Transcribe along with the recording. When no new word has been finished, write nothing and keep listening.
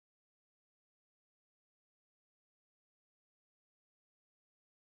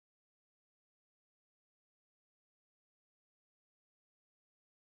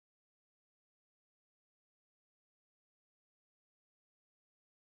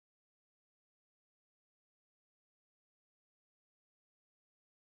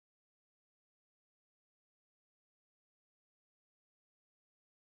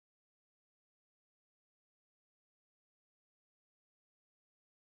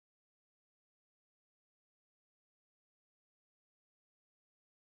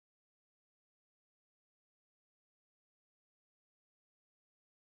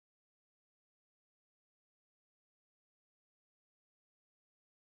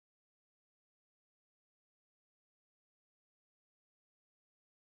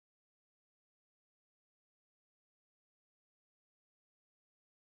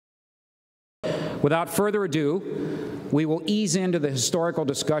Without further ado, we will ease into the historical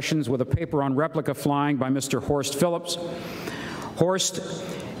discussions with a paper on replica flying by Mr. Horst Phillips. Horst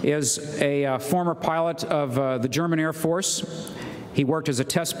is a former pilot of the German Air Force. He worked as a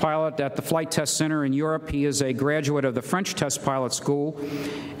test pilot at the Flight Test Center in Europe. He is a graduate of the French Test Pilot School,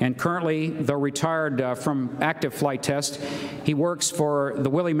 and currently, though retired from active flight test, he works for the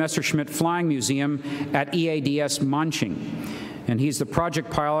Willy Messerschmitt Flying Museum at EADS Manching. And he's the project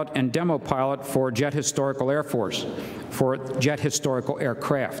pilot and demo pilot for Jet Historical Aircraft,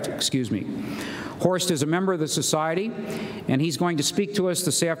 excuse me. Horst is a member of the Society, and he's going to speak to us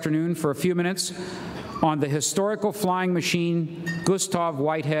this afternoon for a few minutes on the historical flying machine Gustav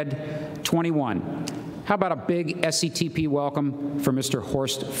Whitehead 21. How about a big SCTP welcome for Mr.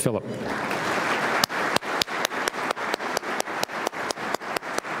 Horst Phillips.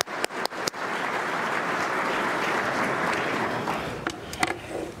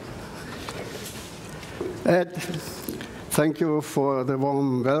 Ed, thank you for the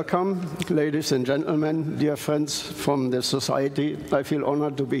warm welcome. Ladies and gentlemen, dear friends from the Society, I feel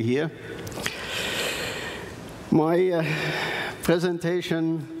honored to be here. My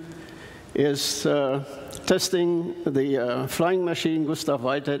presentation is testing the flying machine Gustav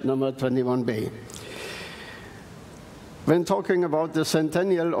Whitehead number 21B. When talking about the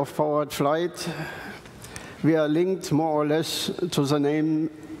centennial of powered flight, we are linked more or less to the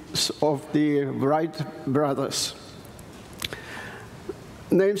names of the Wright brothers.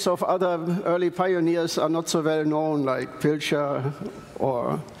 Names of other early pioneers are not so well known, like Pilcher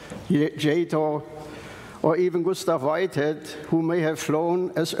or Jato, or even Gustav Whitehead, who may have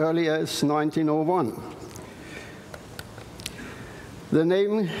flown as early as 1901. The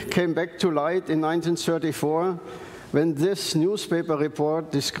name came back to light in 1934 when this newspaper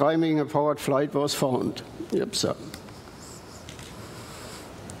report describing a powered flight was found. Yep, sir.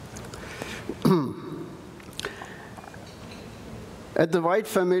 At the Wright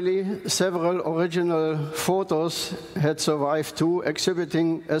family, several original photos had survived too,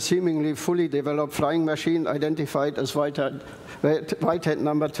 exhibiting a seemingly fully developed flying machine identified as Whitehead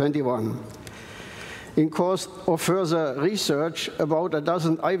number 21. In course of further research, about a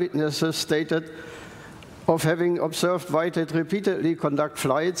dozen eyewitnesses stated of having observed Whitehead repeatedly conduct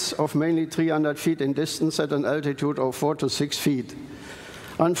flights of mainly 300 feet in distance at an altitude of 4 to 6 feet.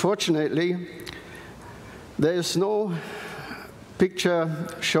 Unfortunately, there is no picture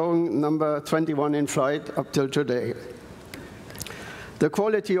showing number 21 in flight up till today. The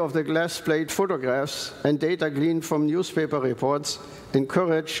quality of the glass plate photographs and data gleaned from newspaper reports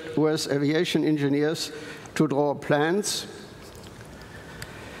encouraged US aviation engineers to draw plans.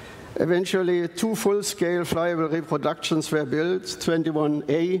 Eventually, 2 full-scale flyable reproductions were built.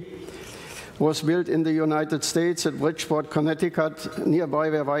 21A was built in the United States at Bridgeport, Connecticut, nearby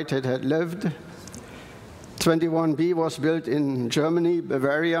where Whitehead had lived. 21B was built in Germany,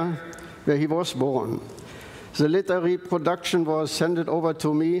 Bavaria, where he was born. The later reproduction was handed over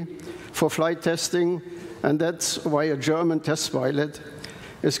to me for flight testing, and that's why a German test pilot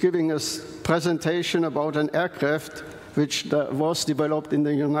is giving us a presentation about an aircraft which was developed in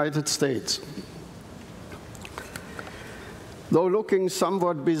the United States. Though looking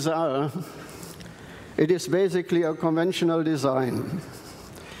somewhat bizarre, it is basically a conventional design.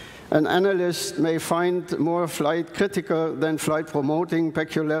 An analyst may find more flight critical than flight promoting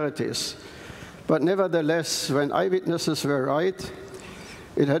peculiarities. But nevertheless, when eyewitnesses were right,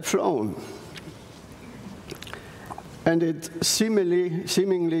 it had flown. And it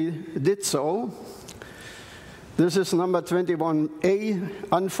seemingly did so. This is number 21A,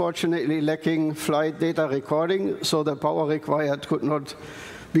 unfortunately lacking flight data recording, so the power required could not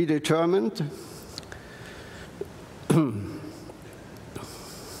be determined.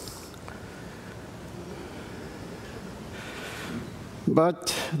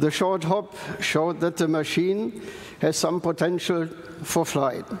 But the short hop showed that the machine has some potential for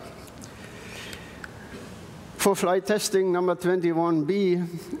flight. For flight testing number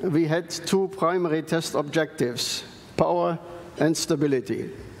 21B, we had 2 primary test objectives, power and stability.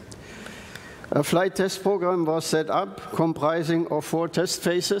 A flight test program was set up comprising of 4 test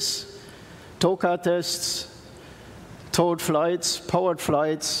phases: TOCA tests, towed flights, powered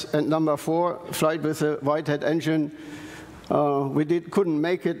flights, and number 4, flight with a Whitehead engine. We couldn't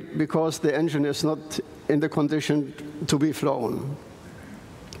make it because the engine is not in the condition to be flown.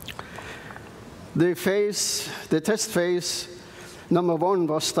 The test phase number 1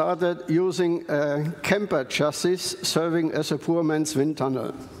 was started using a camper chassis serving as a poor man's wind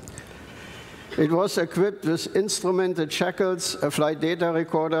tunnel. It was equipped with instrumented shackles, a flight data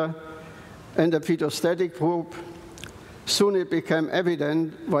recorder, and a pitot-static probe. Soon it became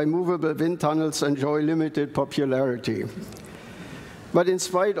evident why movable wind tunnels enjoy limited popularity. But in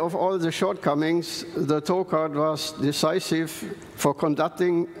spite of all the shortcomings, the tow card was decisive for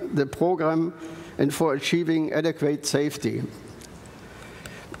conducting the program and for achieving adequate safety.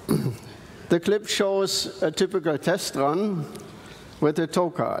 The clip shows a typical test run with the tow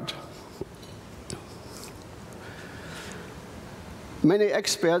card. Many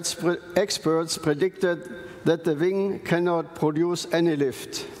experts predicted that the wing cannot produce any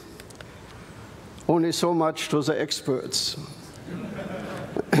lift. Only so much to the experts.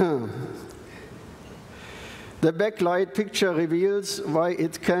 The backlight picture reveals why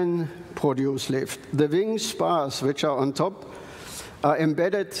it can produce lift. The wing spars, which are on top, are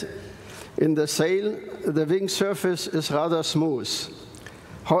embedded in the sail. The wing surface is rather smooth.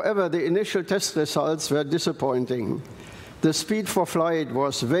 However, the initial test results were disappointing. The speed for flight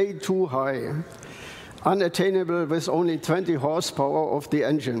was way too high, unattainable with only 20 horsepower of the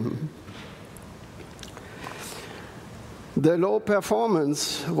engine. The low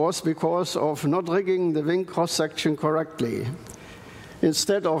performance was because of not rigging the wing cross-section correctly.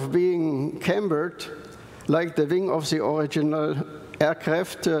 Instead of being cambered, like the wing of the original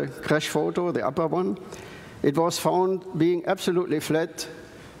aircraft crash photo, the upper one, it was found being absolutely flat,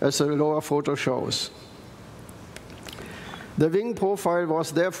 as the lower photo shows. The wing profile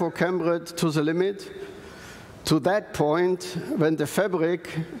was therefore cambered to the limit, to that point when the fabric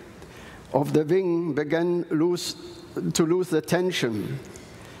of the wing began to lose the tension.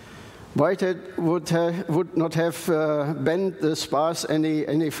 Whitehead would not have bent the spars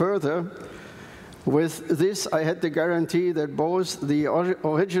any further. With this, I had the guarantee that both the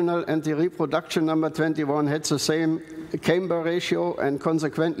original and the reproduction number 21 had the same camber ratio and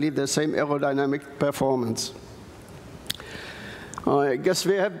consequently the same aerodynamic performance. I guess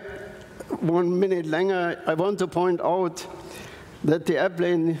we have 1 minute longer. I want to point out that the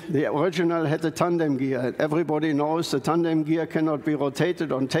airplane, the original, had a tandem gear. Everybody knows the tandem gear cannot be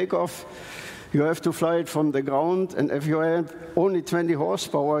rotated on takeoff. You have to fly it from the ground, and if you have only 20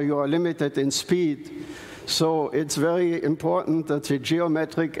 horsepower, you are limited in speed. So it's very important that the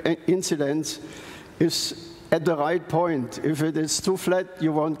geometric incidence is at the right point. If it is too flat,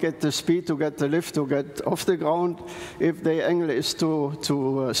 you won't get the speed to get the lift to get off the ground. If the angle is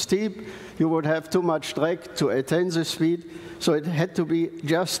too steep, you would have too much drag to attain the speed. So it had to be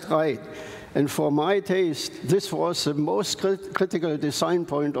just right. And for my taste, this was the most critical design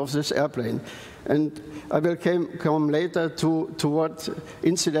point of this airplane. And I will come later to what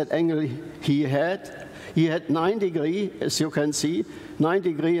incident angle he had. He had 9 degrees, as you can see, 9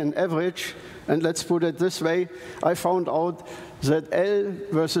 degrees in average. And let's put it this way, I found out that L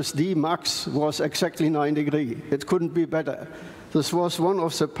versus D max was exactly 9 degrees. It couldn't be better. This was one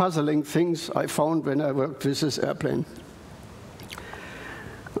of the puzzling things I found when I worked with this airplane.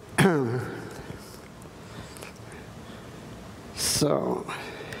 So,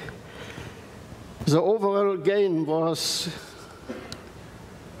 the overall gain was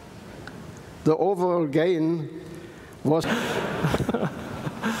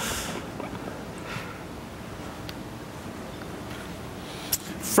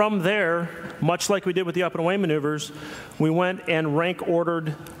From there, much like we did with the up and away maneuvers, we went and rank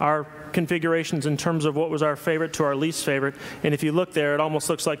ordered our configurations in terms of what was our favorite to our least favorite. And if you look there, it almost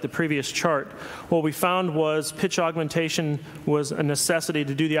looks like the previous chart. What we found was pitch augmentation was a necessity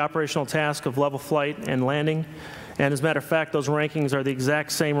to do the operational task of level flight and landing. And as a matter of fact, those rankings are the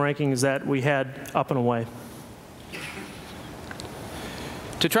exact same rankings that we had up and away.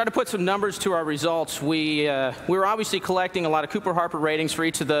 To try to put some numbers to our results, we were obviously collecting a lot of Cooper-Harper ratings for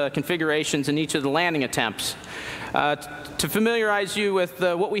each of the configurations and each of the landing attempts. To familiarize you with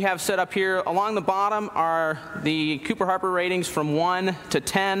what we have set up here, along the bottom are the Cooper-Harper ratings from 1 to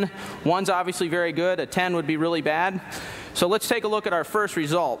 10. 1's obviously very good. A 10 would be really bad. So let's take a look at our first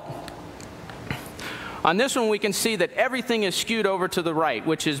result. On this one, we can see that everything is skewed over to the right,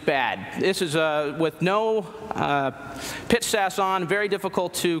 which is bad. This is with no pitch SAS on, very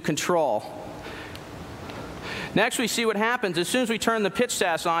difficult to control. Next, we see what happens. As soon as we turn the pitch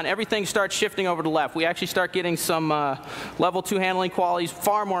SAS on, everything starts shifting over to the left. We actually start getting some level 2 handling qualities,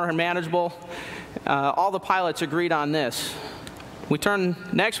 far more manageable. All the pilots agreed on this.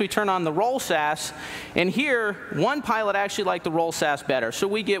 Next, we turn on the roll SAS, and here, one pilot actually liked the roll SAS better, so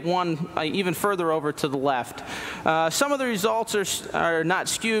we get one even further over to the left. Some of the results are not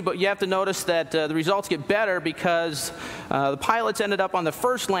skewed, but you have to notice that the results get better because the pilots ended up on the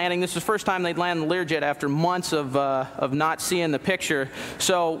first landing. This is the first time they'd land the Learjet after months of not seeing the picture,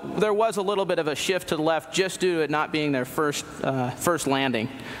 so there was a little bit of a shift to the left just due to it not being their first landing.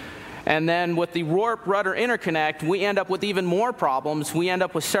 And then with the warp rudder interconnect, we end up with even more problems. We end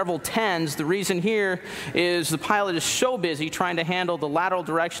up with several tens. The reason here is the pilot is so busy trying to handle the lateral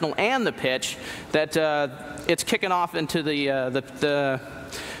directional and the pitch that it's kicking off into the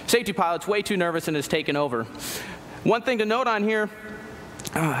safety pilot's way too nervous and has taken over. One thing to note on here,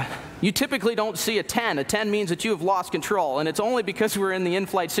 you typically don't see a 10. A 10 means that you have lost control, and it's only because we're in the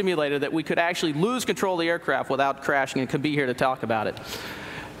in-flight simulator that we could actually lose control of the aircraft without crashing, and could be here to talk about it.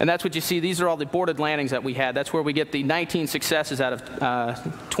 And that's what you see. These are all the boarded landings that we had. That's where we get the 19 successes out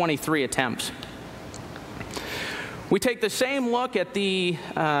of 23 attempts. We take the same look at the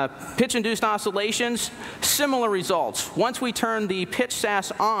pitch-induced oscillations, similar results. Once we turn the pitch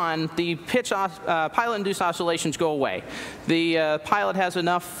SAS on, the pilot-induced oscillations go away. The pilot has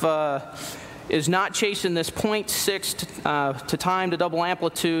enough, is not chasing this 0.6 to time to double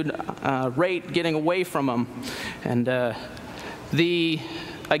amplitude rate getting away from them. And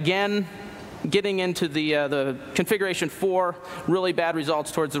again, getting into the configuration 4, really bad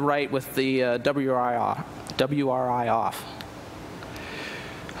results towards the right with the WRI off.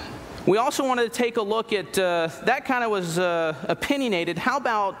 We also wanted to take a look at, that kind of was opinionated. How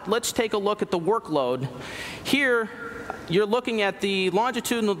about let's take a look at the workload. Here, you're looking at the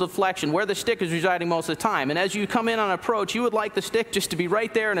longitudinal deflection, where the stick is residing most of the time. And as you come in on approach, you would like the stick just to be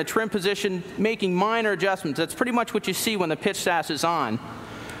right there in a trim position, making minor adjustments. That's pretty much what you see when the pitch SAS is on.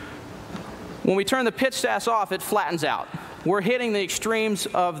 When we turn the pitch SAS off, it flattens out. We're hitting the extremes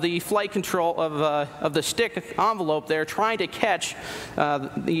of the flight control of the stick envelope there, trying to catch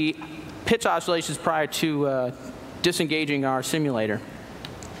the pitch oscillations prior to disengaging our simulator.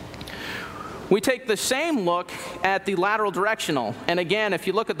 We take the same look at the lateral directional. And again, if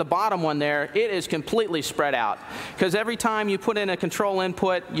you look at the bottom one there, it is completely spread out. Because every time you put in a control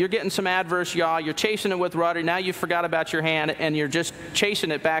input, you're getting some adverse yaw, you're chasing it with rudder, now you forgot about your hand, and you're just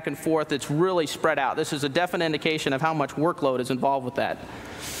chasing it back and forth. It's really spread out. This is a definite indication of how much workload is involved with that.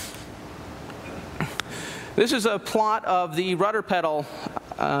 This is a plot of the rudder pedal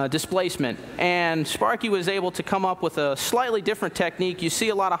displacement, and Sparky was able to come up with a slightly different technique. You see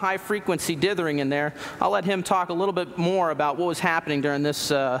a lot of high-frequency dithering in there. I'll let him talk a little bit more about what was happening during this,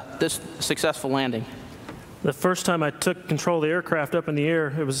 this successful landing. The first time I took control of the aircraft up in the air,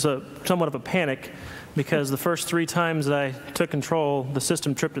 it was somewhat of a panic, because the first 3 times that I took control, the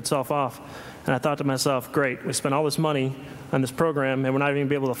system tripped itself off. And I thought to myself, great, we spent all this money on this program, and we're not even going to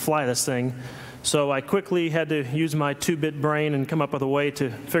be able to fly this thing. So I quickly had to use my 2-bit brain and come up with a way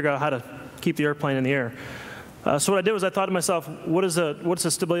to figure out how to keep the airplane in the air. So what I did was I thought to myself, what's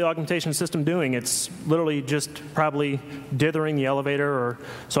a stability augmentation system doing? It's literally just probably dithering the elevator.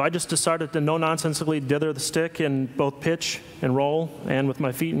 So I just decided to no-nonsensically dither the stick in both pitch and roll and with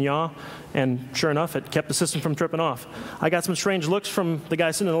my feet and yaw. And sure enough, it kept the system from tripping off. I got some strange looks from the guy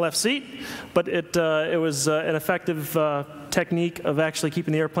sitting in the left seat, but it was an effective technique of actually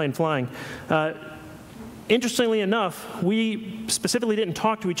keeping the airplane flying. Interestingly enough, we specifically didn't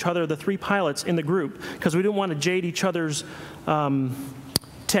talk to each other, the 3 pilots in the group, because we didn't want to jade each other's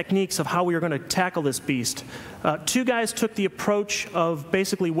techniques of how we were going to tackle this beast. 2 guys took the approach of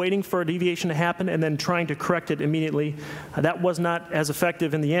basically waiting for a deviation to happen and then trying to correct it immediately. That was not as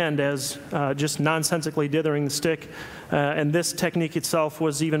effective in the end as just nonsensically dithering the stick. And this technique itself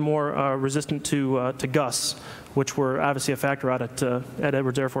was even more resistant to gusts, which were obviously a factor out at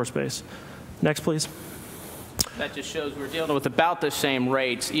Edwards Air Force Base. Next, please. That just shows we're dealing with about the same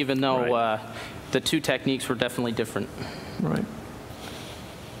rates, even though right. The 2 techniques were definitely different. Right.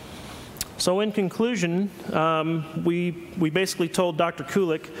 So in conclusion, we basically told Dr.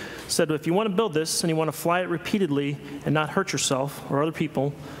 Kulik, said if you want to build this and you want to fly it repeatedly and not hurt yourself or other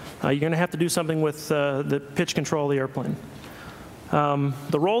people, you're going to have to do something with the pitch control of the airplane.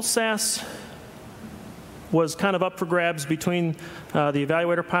 The roll SAS was kind of up for grabs between the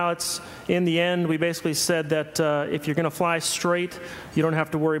evaluator pilots. In the end, we basically said that if you're going to fly straight, you don't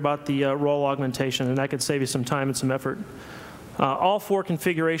have to worry about the roll augmentation, and that could save you some time and some effort. All 4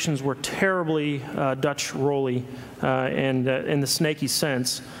 configurations were terribly Dutch rolly and in the snaky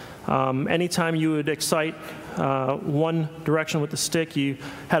sense. Anytime you would excite one direction with the stick, you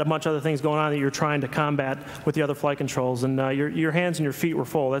had a bunch of other things going on that you're trying to combat with the other flight controls, and your hands and your feet were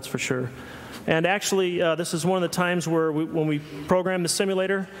full, that's for sure. And actually, this is one of the times where when we programmed the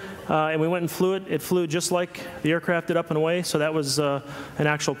simulator and we went and flew it, it flew just like the aircraft did up and away, so that was an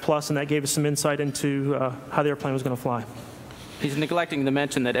actual plus, and that gave us some insight into how the airplane was going to fly. He's neglecting to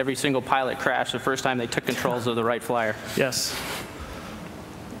mention that every single pilot crashed the first time they took controls of the Wright Flyer. Yes.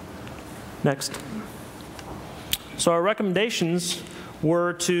 Next. So our recommendations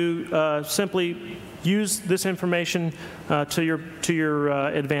were to simply use this information to your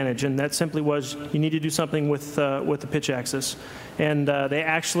advantage, and that simply was you need to do something with the pitch axis. And they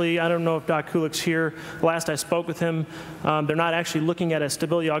actually, I don't know if Doc Kulik's here. Last I spoke with him, they're not actually looking at a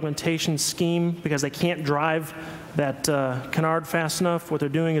stability augmentation scheme because they can't drive that canard fast enough. What they're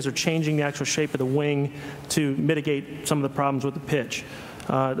doing is they're changing the actual shape of the wing to mitigate some of the problems with the pitch.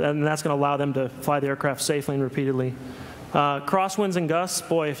 And that's going to allow them to fly the aircraft safely and repeatedly. Crosswinds and gusts,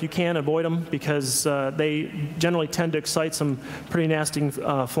 boy, if you can, avoid them because they generally tend to excite some pretty nasty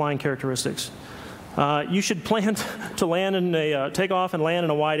flying characteristics. You should plan to land in take off and land in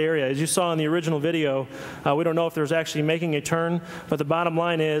a wide area. As you saw in the original video, we don't know if there's actually making a turn, but the bottom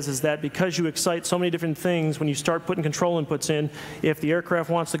line is that because you excite so many different things when you start putting control inputs in, if the aircraft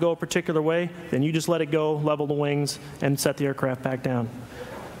wants to go a particular way, then you just let it go, level the wings, and set the aircraft back down.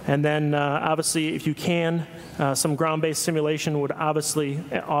 And then, obviously, if you can, some ground-based simulation would obviously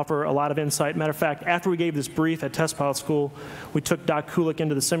offer a lot of insight. Matter of fact, after we gave this brief at test pilot school, we took Doc Kulik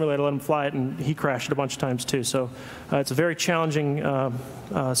into the simulator, let him fly it, and he crashed it a bunch of times too. So it's a very challenging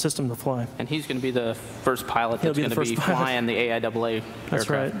system to fly. And he's going to be the first pilot that's going to be flying the AIAA aircraft. That's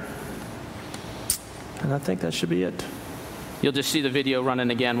right. And I think that should be it. You'll just see the video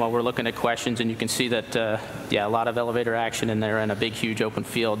running again while we're looking at questions, and you can see that, yeah, a lot of elevator action in there and a big, huge open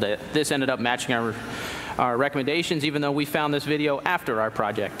field. This ended up matching our recommendations, even though we found this video after our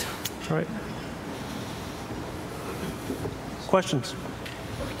project. That's right. Questions?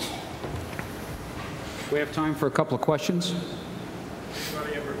 We have time for a couple of questions.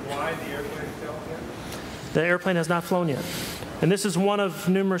 The airplane has not flown yet. And this is one of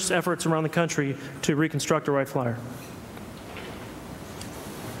numerous efforts around the country to reconstruct a Wright flyer.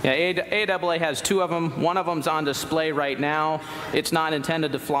 Yeah, AIAA has 2 of them. One of them's on display right now. It's not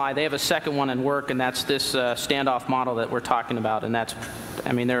intended to fly. They have a second one in work, and that's this standoff model that we're talking about. And that's,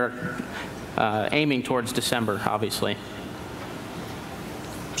 I mean, they're aiming towards December, obviously.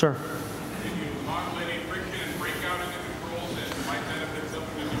 Sure. Can you model any friction and breakout in the controls that might benefit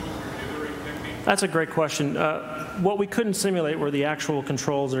something to do with your dithering technique? That's a great question. What we couldn't simulate were the actual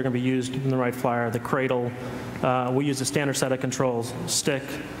controls that are going to be used in the Wright flyer, the cradle. We used a standard set of controls, stick.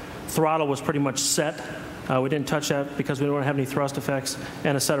 Throttle was pretty much set. We didn't touch that because we don't have any thrust effects,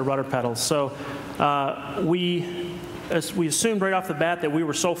 and a set of rudder pedals. So we assumed right off the bat that we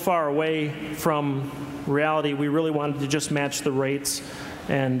were so far away from reality, we really wanted to just match the rates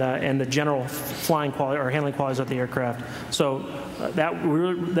and the general flying quality or handling qualities of the aircraft. So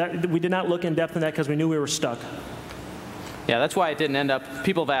we did not look in depth in that because we knew we were stuck. Yeah, that's why it didn't end up,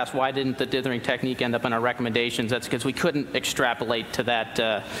 people have asked why didn't the dithering technique end up in our recommendations. That's because we couldn't extrapolate to that,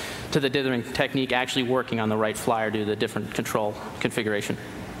 to the dithering technique actually working on the Wright flyer due to the different control configuration.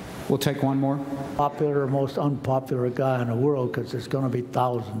 We'll take one more. Popular or most unpopular guy in the world because there's going to be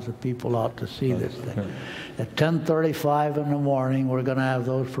thousands of people out to see this thing. At 10:35 in the morning, we're going to have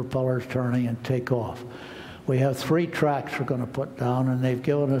those propellers turning and take off. We have 3 tracks we're going to put down, and they've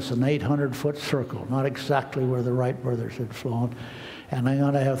given us an 800-foot circle, not exactly where the Wright brothers had flown. And I'm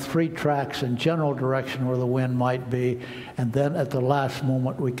going to have 3 tracks in general direction where the wind might be, and then at the last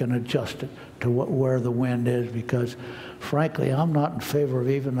moment we can adjust it to where the wind is, because frankly, I'm not in favor of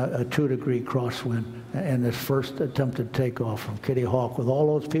even a 2-degree crosswind in this first attempted takeoff from Kitty Hawk. With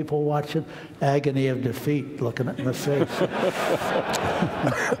all those people watching, agony of defeat looking at my face.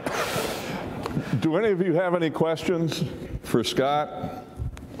 Do any of you have any questions for Scott?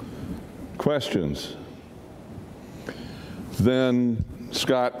 Questions? Then,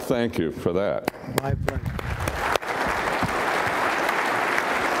 Scott, thank you for that. My pleasure.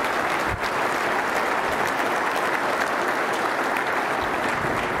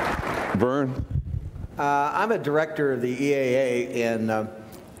 Vern? I'm a director of the EAA, and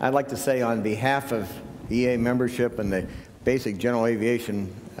I'd like to say on behalf of EAA membership and the basic general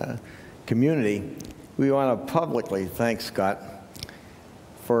aviation community, we want to publicly thank Scott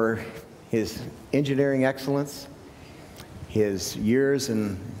for his engineering excellence, his years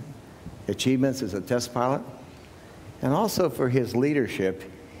and achievements as a test pilot, and also for his leadership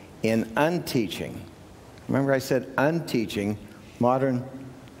in unteaching. Remember I said unteaching modern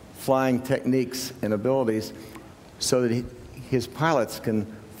flying techniques and abilities so that his pilots can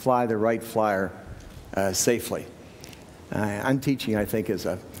fly the Wright flyer safely. Unteaching, I think, is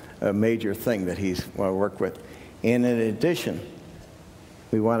a major thing that he's worked with. And in addition,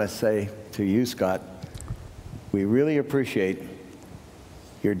 we want to say to you, Scott, we really appreciate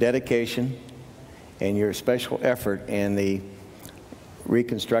your dedication and your special effort in the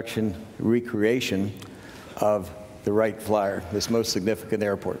reconstruction, recreation of the Wright flyer, this most significant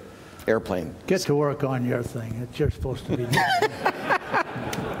airplane. Get to work on your thing. It's you're supposed to be doing.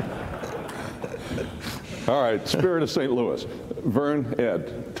 All right, Spirit of St. Louis. Vern,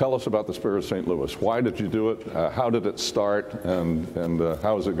 Ed, tell us about the Spirit of St. Louis. Why did you do it? How did it start? And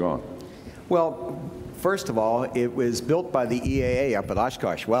how has it gone? Well, first of all, it was built by the EAA up at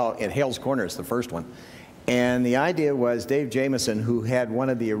Oshkosh. Well, at Hales Corners, the first one. And the idea was Dave Jameson, who had one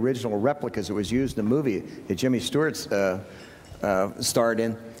of the original replicas that was used in the movie that Jimmy Stewart starred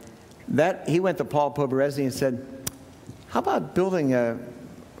in, he went to Paul Poberezny and said, how about building a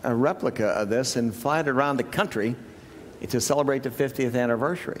replica of this and fly it around the country to celebrate the 50th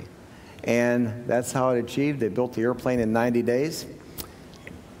anniversary? And that's how it achieved. They built the airplane in 90 days.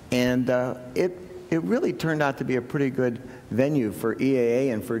 And it really turned out to be a pretty good venue for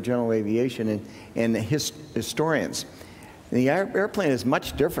EAA and for general aviation and historians. The airplane is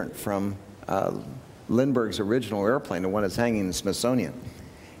much different from Lindbergh's original airplane, the one that's hanging in the Smithsonian.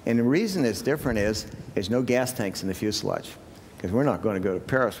 And the reason it's different is there's no gas tanks in the fuselage, because we're not going to go to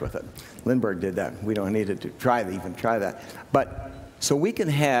Paris with it. Lindbergh did that. We don't need to even try that. But so we can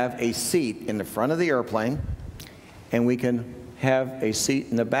have a seat in the front of the airplane, and we can have a seat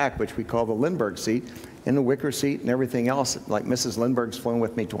in the back, which we call the Lindbergh seat, and the wicker seat and everything else, like Mrs. Lindbergh's flown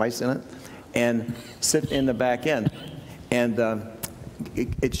with me twice in it, and sit in the back end. And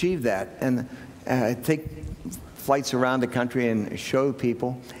achieve that. And take flights around the country and show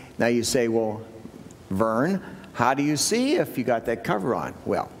people. Now you say, well, Vern, how do you see if you got that cover on?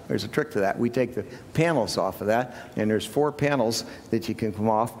 Well, there's a trick to that. We take the panels off of that, and there's 4 panels that you can come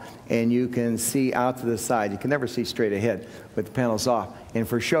off, and you can see out to the side. You can never see straight ahead with the panels off. And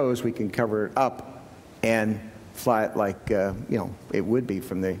for shows, we can cover it up and fly it like, you know, it would be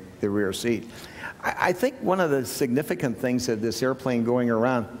from the rear seat. I think one of the significant things of this airplane going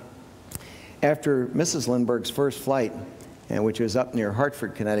around, after Mrs. Lindbergh's first flight, which was up near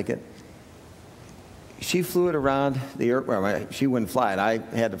Hartford, Connecticut, she flew it around the airplane. Well, she wouldn't fly it. I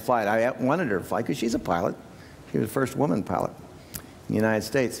had to fly it. I wanted her to fly because she's a pilot. She was the first woman pilot in the United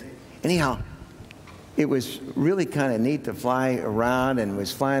States. Anyhow, it was really kind of neat to fly around, and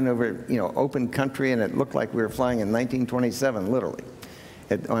was flying over, you know, open country, and it looked like we were flying in 1927, literally,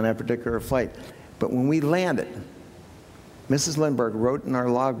 on that particular flight. But when we landed, Mrs. Lindbergh wrote in our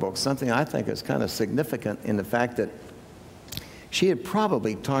logbook something I think is kind of significant in the fact that she had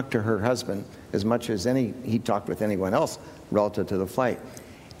probably talked to her husband as much as he talked with anyone else relative to the flight.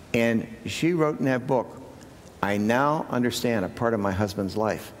 And she wrote in that book, I now understand a part of my husband's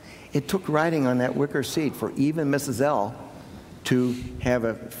life. It took riding on that wicker seat for even Mrs. L to have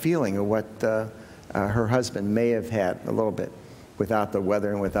a feeling of what her husband may have had a little bit without the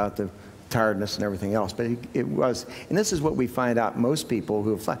weather and without the tiredness and everything else. But it was, and this is what we find out most people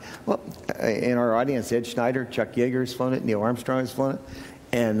who fly. Well, in our audience, Ed Schneider, Chuck Yeager's flown it, Neil Armstrong's flown it,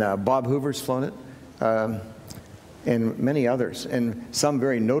 and Bob Hoover's flown it, and many others. And some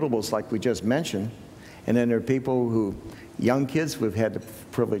very notables like we just mentioned. And then there are people who, young kids, who've had the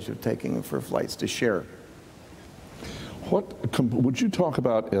privilege of taking them for flights to share. What would you talk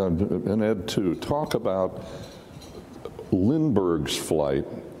about, and Ed too, talk about Lindbergh's flight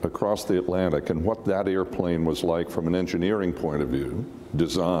across the Atlantic and what that airplane was like from an engineering point of view,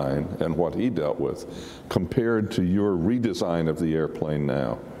 design, and what he dealt with, compared to your redesign of the airplane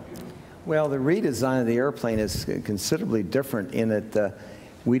now? Well, the redesign of the airplane is considerably different in that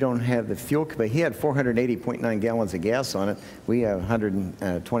we don't have the fuel capacity. He had 480.9 gallons of gas on it. We have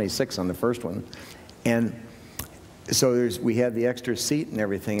 126 on the first one. And so we had the extra seat and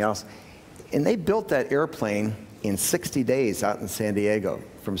everything else. And they built that airplane in 60 days out in San Diego,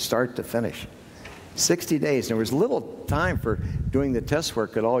 from start to finish. 60 days. And there was little time for doing the test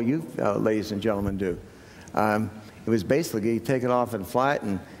work that all you ladies and gentlemen do. It was basically you take it off and fly it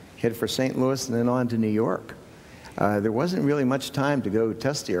and head for St. Louis and then on to New York. There wasn't really much time to go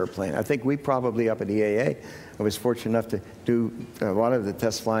test the airplane. I think we probably up at EAA, I was fortunate enough to do a lot of the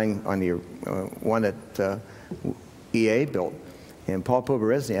test flying on the one that EA built. And Paul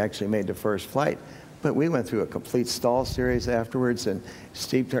Poberezny actually made the first flight. But we went through a complete stall series afterwards, and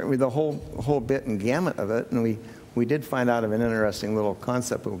steep turn, with the whole bit and gamut of it. And we did find out of an interesting little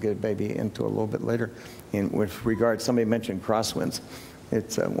concept we'll get maybe into a little bit later. In with regard, somebody mentioned crosswinds.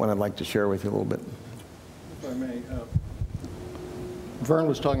 It's one I'd like to share with you a little bit. If I may, Vern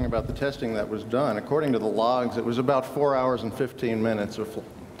was talking about the testing that was done. According to the logs, it was about 4 hours and 15 minutes of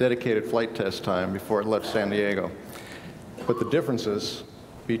dedicated flight test time before it left San Diego. But the differences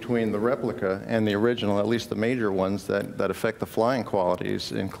between the replica and the original, at least the major ones that affect the flying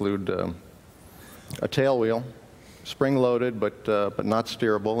qualities, include a tail wheel, spring-loaded but not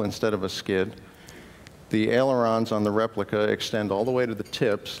steerable instead of a skid. The ailerons on the replica extend all the way to the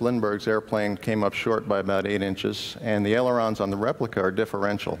tips. Lindbergh's airplane came up short by about 8 inches, and the ailerons on the replica are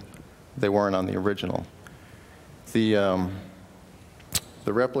differential. They weren't on the original. The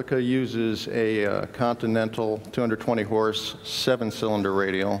replica uses a Continental 220 horse 7-cylinder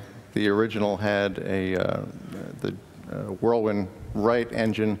radial. The original had the Whirlwind Wright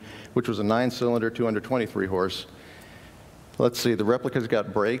engine, which was a 9-cylinder 223 horse. Let's see, the replica's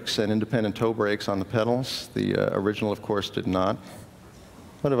got brakes and independent toe brakes on the pedals. The original, of course, did not.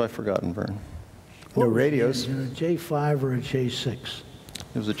 What have I forgotten, Vern? No radios. A J5 or a J6?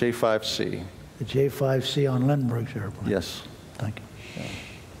 It was a J5C. The J5C on Lindbergh's airplane? Yes. Thank you.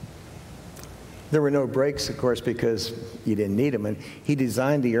 There were no brakes, of course, because you didn't need them. And he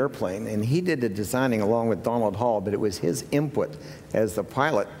designed the airplane, and he did the designing along with Donald Hall, but it was his input as the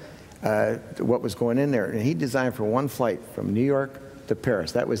pilot, what was going in there. And he designed for one flight from New York to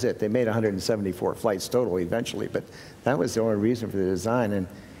Paris. That was it. They made 174 flights total eventually, but that was the only reason for the design. And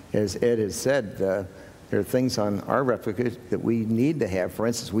as Ed has said, there are things on our replica that we need to have. For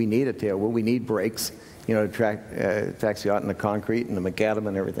instance, we need a tail wheel. We need brakes, you know, to taxi out in the concrete and the macadam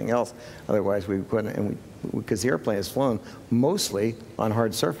and everything else. Otherwise, we couldn't. And because the airplane is flown mostly on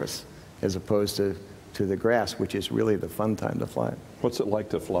hard surface, as opposed to the grass, which is really the fun time to fly. What's it like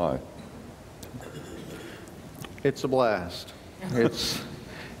to fly? It's a blast. It's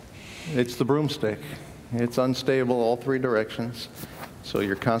the broomstick. It's unstable all 3 directions. So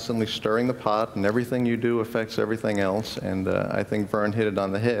you're constantly stirring the pot, and everything you do affects everything else. And I think Vern hit it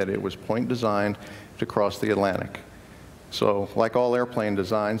on the head. It was point designed to cross the Atlantic. So like all airplane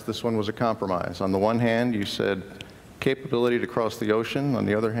designs, this one was a compromise. On the one hand, you said capability to cross the ocean. On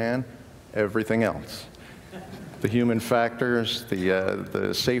the other hand, everything else. The human factors,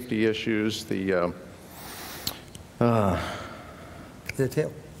 the safety issues, the tail. Tell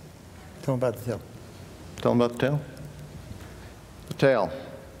them about the tail. Tell them about the tail. The tail.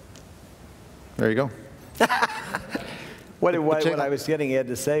 There you go. What I was getting Ed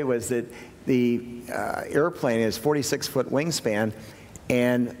to say was that the airplane is 46-foot wingspan,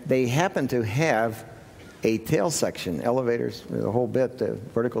 and they happen to have a tail section, elevators, the whole bit, the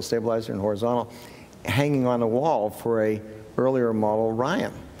vertical stabilizer and horizontal, hanging on the wall for a earlier model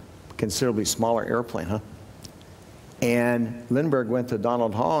Ryan, considerably smaller airplane, huh? And Lindbergh went to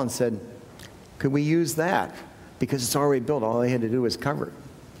Donald Hall and said, could we use that? Because it's already built. All they had to do was cover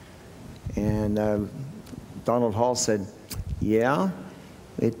it. And Donald Hall said, yeah,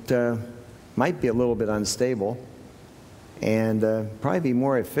 it might be a little bit unstable and probably be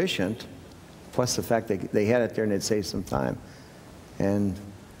more efficient, plus the fact that they had it there and it saved some time. And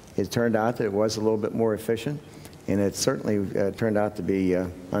it turned out that it was a little bit more efficient, and it certainly turned out to be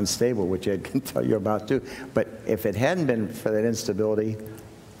unstable, which Ed can tell you about too. But if it hadn't been for that instability,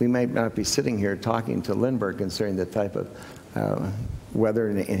 we might not be sitting here talking to Lindbergh concerning the type of weather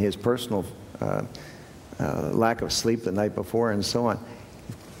and his personal lack of sleep the night before and so on.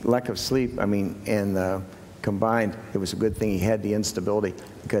 Lack of sleep, I mean, and combined, it was a good thing he had the instability,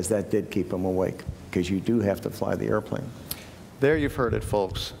 because that did keep him awake, because you do have to fly the airplane. There you've heard it,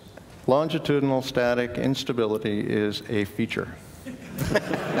 folks. Longitudinal static instability is a feature.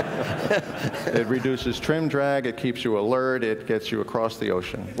 It reduces trim drag, it keeps you alert, it gets you across the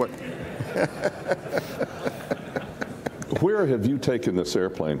ocean. Where have you taken this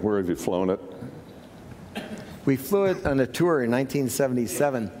airplane? Where have you flown it? We flew it on a tour in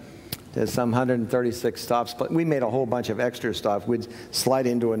 1977 to some 136 stops. But we made a whole bunch of extra stops. We'd slide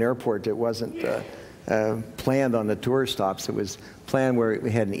into an airport that wasn't planned on the tour stops. It was planned where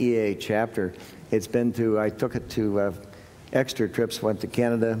we had an EAA chapter. It's been to, I took it to extra trips, went to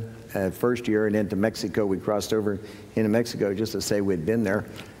Canada first year, and into Mexico. We crossed over into Mexico just to say we'd been there.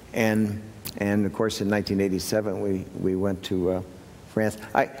 And of course, in 1987, we went to France.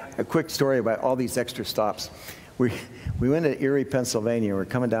 A quick story about all these extra stops. We went to Erie, Pennsylvania. We're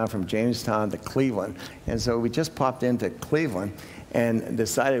coming down from Jamestown to Cleveland. And so we just popped into Cleveland and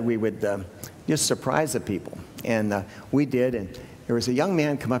decided we would just surprise the people. And we did. And there was a young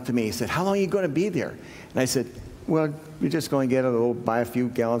man come up to me. He said, "How long are you going to be there?" And I said, "Well, we're just going to buy a few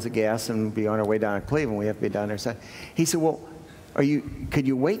gallons of gas and be on our way down to Cleveland. We have to be down there." So he said, "Well, could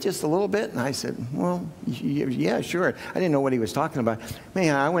you wait just a little bit?" And I said, "Well, yeah, sure." I didn't know what he was talking about.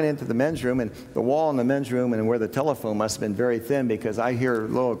 Man, I went into the men's room, and the wall in the men's room and where the telephone must have been very thin, because I hear a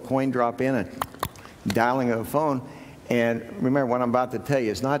little coin drop in and dialing of a phone. And remember, what I'm about to tell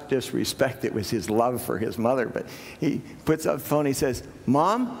you is not disrespect. It was his love for his mother. But he puts up the phone. He says,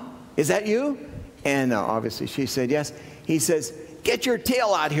 "Mom, is that you?" And obviously she said yes. He says, "Get your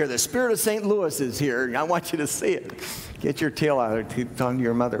tail out here. The Spirit of St. Louis is here. I want you to see it. Get your tail out here." Keep talking to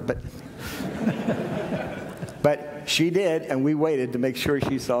your mother. But she did, and we waited to make sure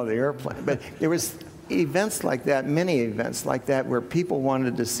she saw the airplane. But there was events like that, many events like that, where people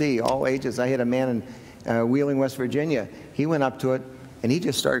wanted to see, all ages. I had a man Wheeling, West Virginia. He went up to it, and he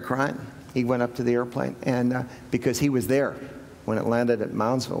just started crying. He went up to the airplane, and because he was there when it landed at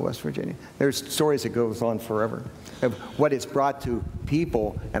Moundsville, West Virginia. There's stories that goes on forever of what it's brought to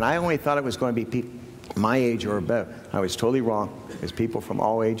people, and I only thought it was going to be people my age or above. I was totally wrong. There's people from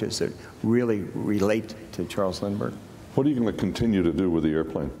all ages that really relate to Charles Lindbergh. What are you going to continue to do with the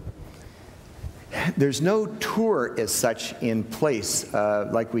airplane? There's no tour as such in place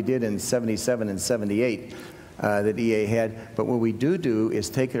like we did in '77 and '78 that EA had, but what we do is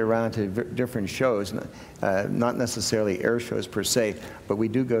take it around to different shows, not necessarily air shows per se, but we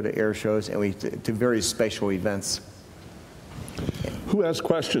do go to air shows and to very special events. Who has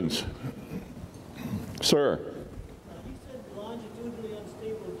questions? Sir. You said longitudinally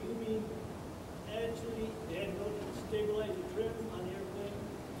unstable. Do you mean actually they had no stabilizer trim on the airplane?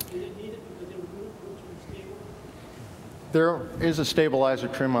 They didn't need it because they were unstable? There is a stabilizer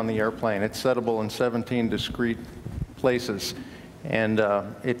trim on the airplane. It's settable in 17 discrete places, and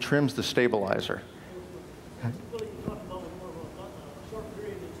it trims the stabilizer.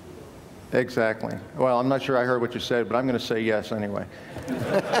 Exactly. Well, I'm not sure I heard what you said, but I'm going to say yes anyway.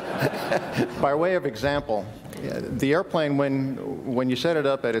 By way of example, the airplane, when you set it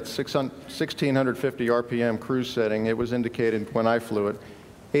up at its 1,650 RPM cruise setting, it was indicated when I flew it,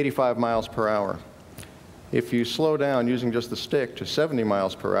 85 miles per hour. If you slow down using just the stick to 70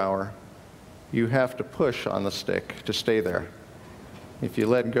 miles per hour, you have to push on the stick to stay there. If you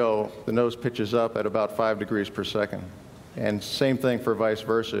let go, the nose pitches up at about 5 degrees per second. And same thing for vice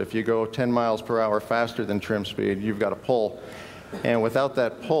versa. If you go 10 miles per hour faster than trim speed, you've got a pull. And without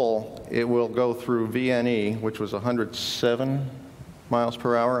that pull, it will go through VNE, which was 107 miles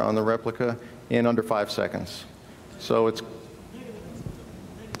per hour on the replica, in under 5 seconds. So it's...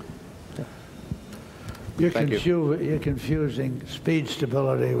 You're confusing speed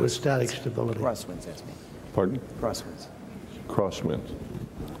stability with static stability. Crosswinds, that's me. Pardon? Crosswinds. Crosswinds.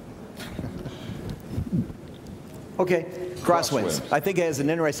 Okay, crosswinds. I think it has an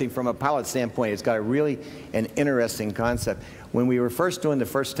interesting, from a pilot standpoint, it's got a really an interesting concept. When we were first doing the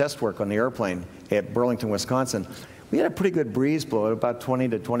first test work on the airplane at Burlington, Wisconsin, we had a pretty good breeze blow at about 20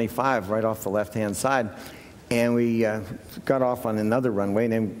 to 25 right off the left-hand side. And we got off on another runway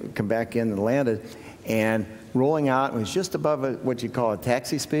and then come back in and landed. And rolling out, it was just above what you call a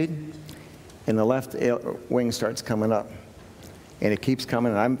taxi speed. And the left wing starts coming up. And it keeps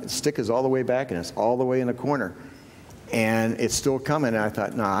coming, and stick is all the way back, and it's all the way in the corner. And it's still coming, and I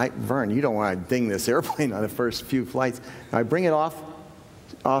thought, no, Vern, you don't want to ding this airplane on the first few flights. I bring it off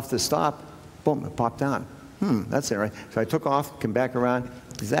the stop, boom, it popped down. That's interesting. So I took off, come back around,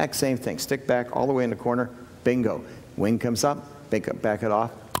 exact same thing, stick back all the way in the corner, bingo. Wing comes up, back it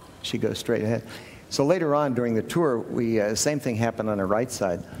off, she goes straight ahead. So later on during the tour, same thing happened on the right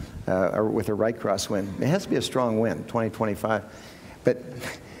side with a right crosswind. It has to be a strong wind, 20, 25. But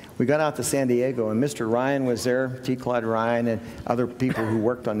we got out to San Diego, and Mr. Ryan was there, T. Claude Ryan, and other people who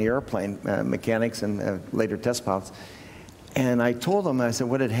worked on the airplane, mechanics and later test pilots. And I told them, I said,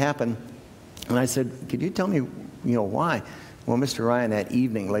 what had happened? And I said, could you tell me, why? Well, Mr. Ryan that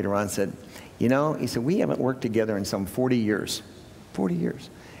evening later on said, he said, we haven't worked together in some 40 years. 40 years.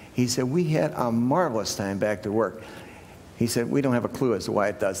 He said, we had a marvelous time back to work. He said, we don't have a clue as to why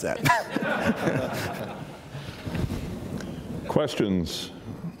it does that. Questions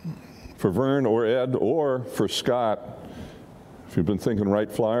for Vern or Ed or for Scott, if you've been thinking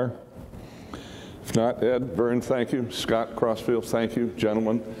Wright Flyer? If not, Ed, Vern, thank you. Scott Crossfield, thank you.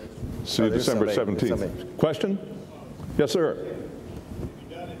 Gentlemen, see you December 17th. Question? Yes, sir. Have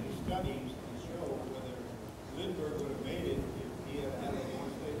you done any studies to show whether Lindbergh would have made it if he had had a more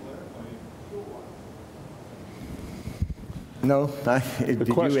stable airplane fuel-wise? No. The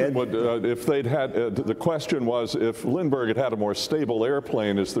question would, if they'd had, the question was, if Lindbergh had had a more stable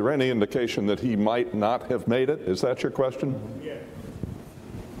airplane, is there any indication that he might not have made it? Is that your question? Yeah.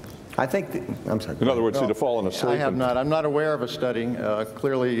 I think, I'm sorry. In other words, he'd have fallen asleep. I have not. I'm not aware of a study.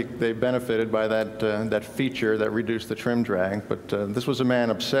 Clearly, they benefited by that feature that reduced the trim drag. But this was a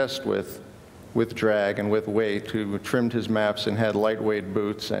man obsessed with drag and with weight, who trimmed his maps and had lightweight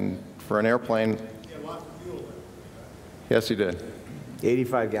boots. And for an airplane, He had lots of fuel there. yes, he did.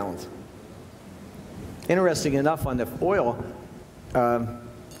 85 gallons. Interesting enough, on the oil,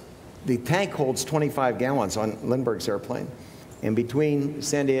 the tank holds 25 gallons on Lindbergh's airplane. And between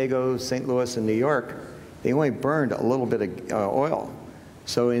San Diego, St. Louis, and New York, they only burned a little bit of oil.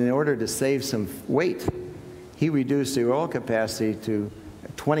 So in order to save some weight, he reduced the oil capacity to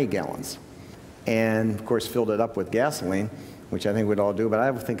 20 gallons. And, of course, filled it up with gasoline, which I think we'd all do. But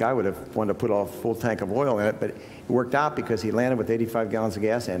I think I would have wanted to put a full tank of oil in it. But worked out because he landed with 85 gallons of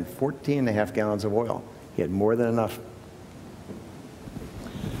gas and 14.5 gallons of oil. He had more than enough.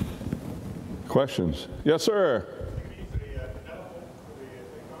 Questions? Yes, sir.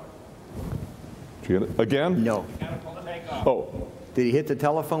 Did you get it? Again? No. Oh. Did he hit the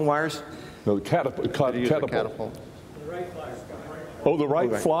telephone wires? No, the catapult. Oh, the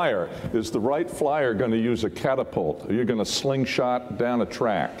Wright flyer. Is the Wright flyer going to use a catapult? Are you going to slingshot down a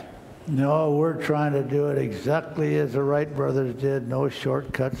track? No, we're trying to do it exactly as the Wright brothers did. No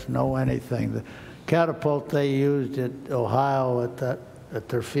shortcuts, no anything. The catapult they used at Ohio, at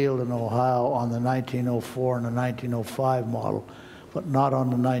their field in Ohio, on the 1904 and the 1905 model, but not on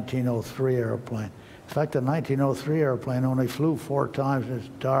the 1903 airplane. In fact, the 1903 airplane only flew 4 times in its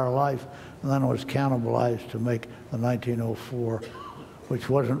entire life, and then it was cannibalized to make the 1904, which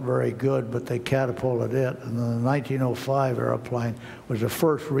wasn't very good, but they catapulted it. And then the 1905 airplane was the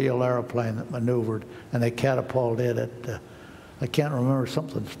first real airplane that maneuvered, and they catapulted it at, I can't remember,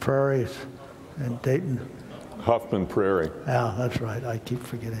 something's Prairies in Dayton. Huffman Prairie. Yeah, that's right. I keep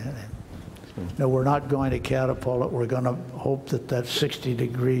forgetting it. No, we're not going to catapult it. We're going to hope that that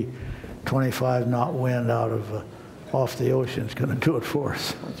 60-degree, 25-knot wind out of off the ocean is going to do it for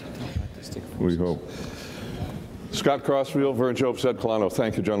us. We hope. Scott Crossfield, Vern, Jobst, Ed Solano.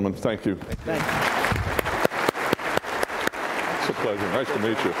 Thank you, gentlemen. Thank you. Thanks. It's a pleasure. Nice to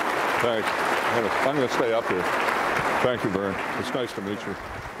meet you. Thanks. I'm going to stay up here. Thank you, Vern. It's nice to meet you.